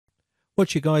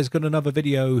What you guys, got another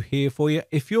video here for you.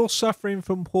 If you're suffering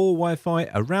from poor Wi-Fi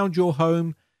around your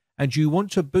home and you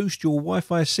want to boost your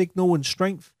Wi-Fi signal and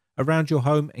strength around your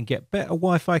home and get better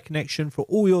Wi-Fi connection for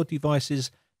all your devices,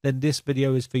 then this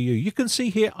video is for you. You can see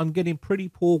here I'm getting pretty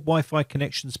poor Wi-Fi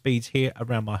connection speeds here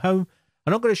around my home,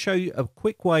 and I'm going to show you a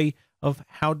quick way of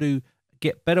how to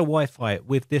get better Wi-Fi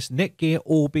with this Netgear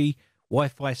Orbi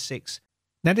Wi-Fi 6.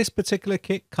 Now, this particular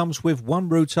kit comes with one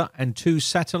router and two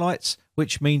satellites,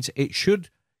 which means it should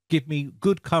give me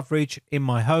good coverage in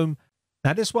my home.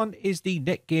 Now, this one is the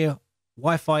Netgear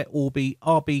Wi-Fi Orbi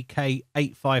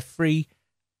RBK853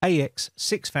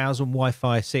 AX6000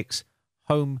 Wi-Fi 6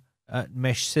 home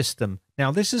mesh system.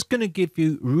 Now, this is going to give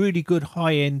you really good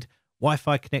high-end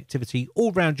Wi-Fi connectivity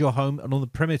all around your home and on the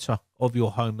perimeter of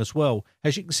your home as well.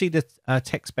 As you can see, the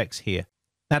tech specs here.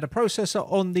 Now, the processor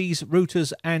on these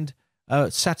routers and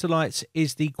satellites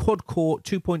is the quad-core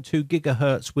 2.2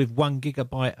 gigahertz with 1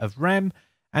 gigabyte of RAM,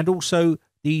 and also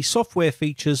the software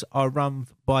features are run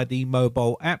by the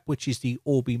mobile app, which is the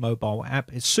Orbi mobile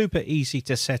app. It's super easy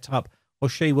to set up. I'll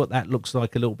show you what that looks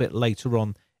like a little bit later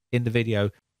on in the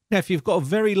video. Now, if you've got a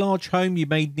very large home, you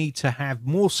may need to have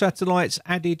more satellites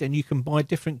added, and you can buy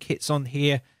different kits on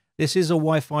here. This is a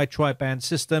Wi-Fi tri-band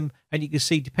system, and you can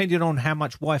see, depending on how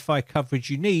much Wi-Fi coverage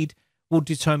you need, will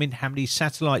determine how many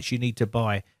satellites you need to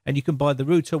buy. And you can buy the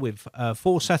router with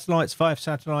 4 satellites, 5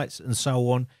 satellites, and so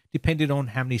on, depending on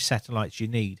how many satellites you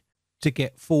need to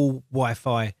get full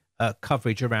Wi-Fi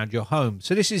coverage around your home.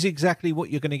 So this is exactly what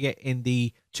you're going to get in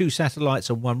the 2 satellites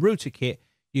and 1 router kit.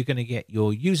 You're going to get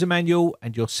your user manual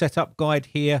and your setup guide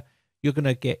here. You're going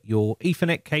to get your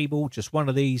Ethernet cable, just one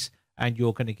of these, and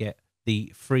you're going to get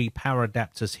the 3 power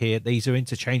adapters here. These are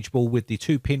interchangeable with the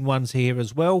 2-pin ones here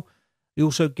as well. You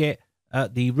also get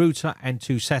the router and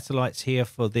 2 satellites here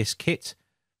for this kit,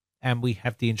 and we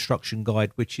have the instruction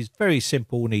guide, which is very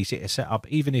simple and easy to set up.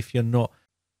 Even if you're not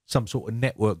some sort of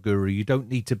network guru, you don't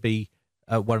need to be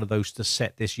one of those to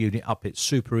set this unit up. It's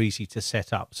super easy to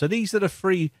set up. So these are the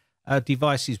 3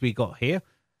 devices we got here.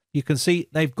 You can see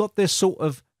they've got this sort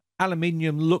of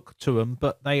aluminium look to them,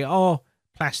 but they are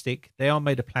plastic. They are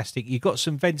made of plastic. You've got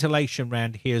some ventilation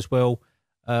around here as well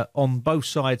on both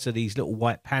sides of these little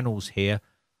white panels here.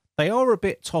 They are a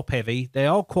bit top heavy. They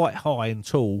are quite high and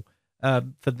tall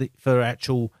for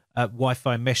actual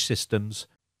Wi-Fi mesh systems.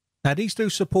 Now, these do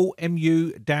support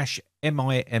MU-MIMO,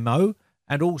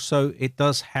 and also it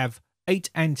does have 8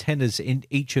 antennas in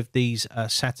each of these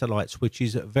satellites, which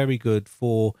is very good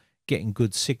for getting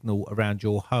good signal around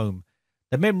your home.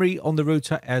 The memory on the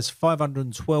router has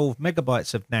 512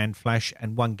 megabytes of NAND flash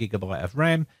and 1 gigabyte of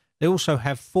RAM. They also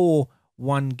have 4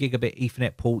 1 gigabit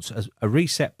Ethernet ports, a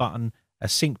reset button, a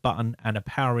sync button, and a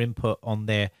power input on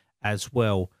there as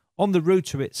well. On the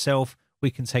router itself,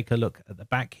 we can take a look at the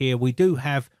back here. We do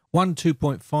have 1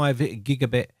 2.5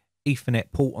 gigabit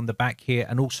Ethernet port on the back here,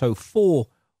 and also 4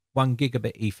 1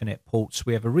 gigabit Ethernet ports.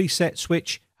 We have a reset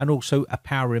switch and also a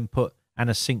power input and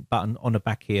a sync button on the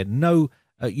back here. No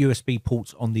USB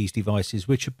ports on these devices,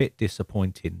 which are a bit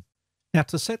disappointing. Now,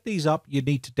 to set these up, you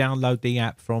need to download the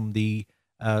app from the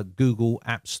Google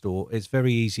App Store. It's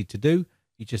very easy to do.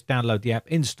 You just download the app,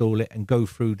 install it, and go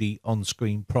through the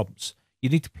on-screen prompts. You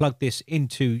need to plug this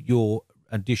into your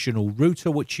additional router,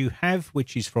 which you have,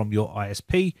 which is from your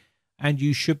ISP, and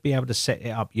you should be able to set it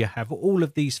up. You have all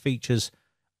of these features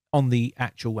on the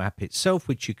actual app itself,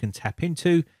 which you can tap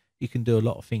into. You can do a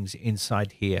lot of things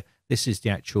inside here. This is the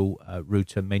actual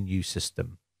router menu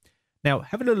system. Now,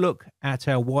 having a look at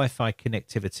our Wi-Fi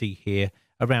connectivity here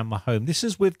around my home. This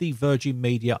is with the Virgin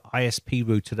Media ISP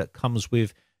router that comes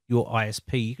with your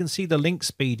ISP. You can see the link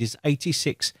speed is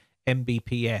 86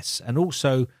 Mbps, and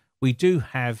also we do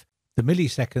have the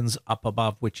milliseconds up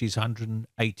above, which is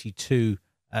 182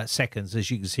 seconds. As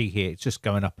you can see here, it's just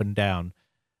going up and down.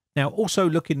 Now, also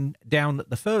looking down at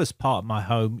the furthest part of my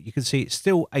home, you can see it's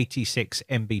still 86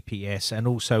 Mbps, and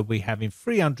also we're having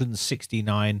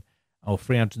 369 or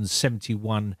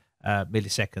 371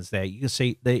 milliseconds there. You can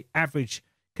see the average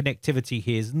connectivity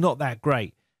here is not that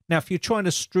great. Now, if you're trying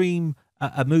to stream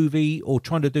a movie or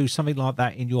trying to do something like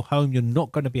that in your home, you're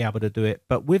not going to be able to do it.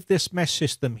 But with this mesh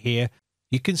system here,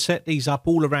 you can set these up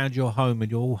all around your home and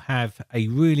you'll have a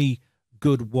really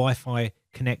good Wi-Fi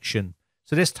connection.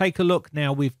 So let's take a look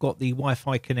now. We've got the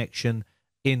Wi-Fi connection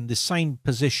in the same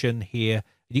position here.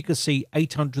 You can see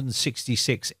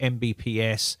 866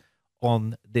 Mbps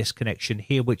on this connection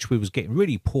here, which we was getting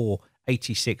really poor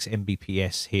 86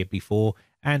 Mbps here before.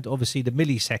 And obviously the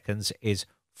milliseconds is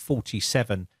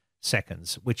 47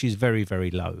 seconds, which is very,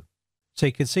 very low. So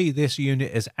you can see this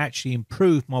unit has actually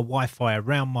improved my Wi-Fi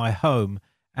around my home,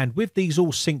 And with these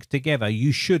all synced together,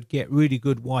 you should get really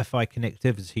good Wi-Fi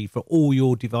connectivity for all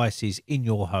your devices in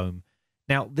your home.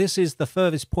 Now, this is the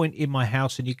furthest point in my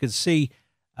house, and you can see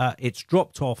it's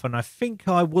dropped off, and I think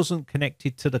I wasn't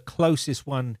connected to the closest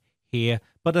one here,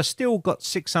 but I still got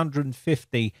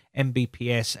 650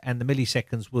 Mbps, and the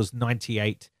milliseconds was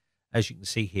 98, as you can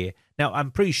see here. Now, I'm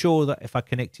pretty sure that if I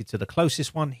connected to the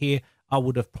closest one here, I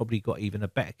would have probably got even a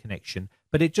better connection.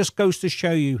 But it just goes to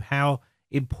show you how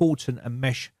important a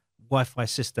mesh Wi-Fi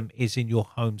system is in your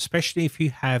home, especially if you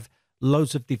have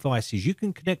loads of devices. You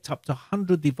can connect up to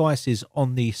 100 devices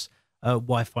on this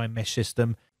Wi-Fi mesh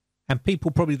system, and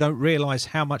people probably don't realize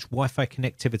how much Wi-Fi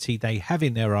connectivity they have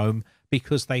in their home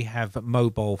because they have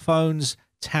mobile phones,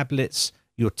 tablets,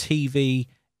 your TV.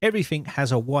 Everything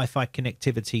has a Wi-Fi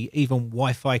connectivity, even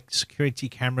Wi-Fi security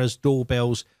cameras,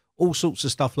 doorbells, all sorts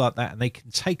of stuff like that, and they can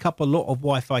take up a lot of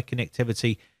Wi-Fi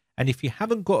connectivity. And if you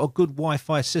haven't got a good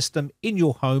Wi-Fi system in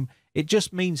your home, it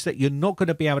just means that you're not going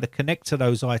to be able to connect to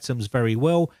those items very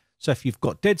well. So if you've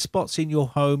got dead spots in your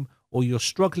home, or you're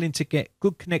struggling to get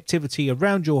good connectivity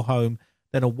around your home,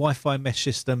 then a Wi-Fi mesh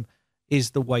system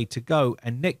is the way to go.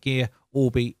 And Netgear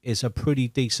Orbi is a pretty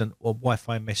decent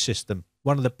Wi-Fi mesh system,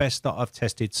 one of the best that I've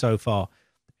tested so far.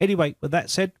 Anyway, with that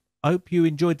said, I hope you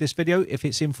enjoyed this video. If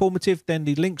it's informative, then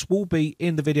the links will be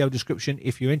in the video description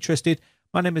if you're interested.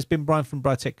 My name has been Brian from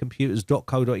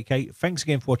briteccomputers.co.uk. Thanks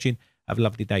again for watching. Have a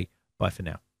lovely day. Bye for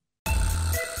now.